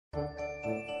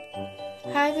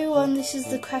Hi everyone, this is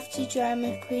the Crafty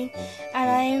DramaQueen, and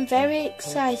I am very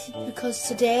excited because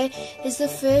today is the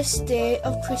first day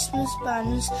of Christmas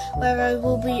bands, where I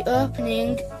will be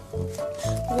opening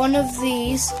one of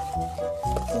these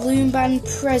balloon band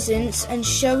presents and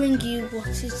showing you what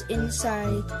is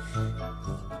inside.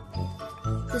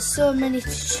 There's so many to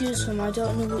choose from, I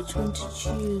don't know which one to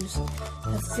choose.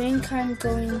 I think I'm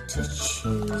going to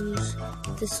choose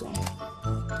this one.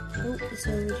 Oh, it's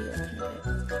already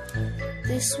open a bit.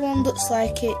 This one looks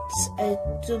like it's a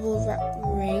double wrap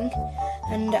ring,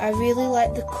 and I really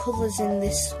like the colours in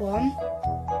this one.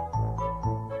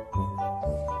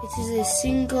 It is a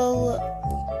single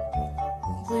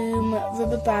loom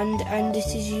rubber band, and it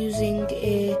is using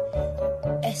a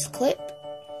S-clip.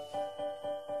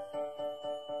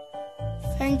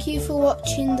 Thank you for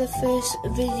watching the first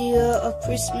video of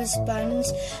Christmas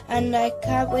bands, and I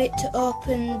can't wait to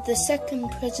open the second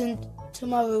present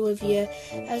tomorrow with you.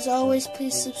 As always,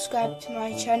 please subscribe to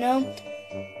my channel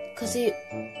because it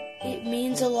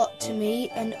means a lot to me,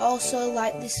 and also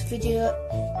like this video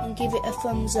and give it a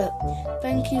thumbs up.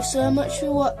 Thank you so much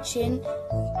for watching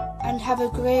and have a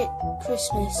great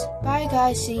Christmas. Bye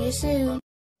guys, see you soon.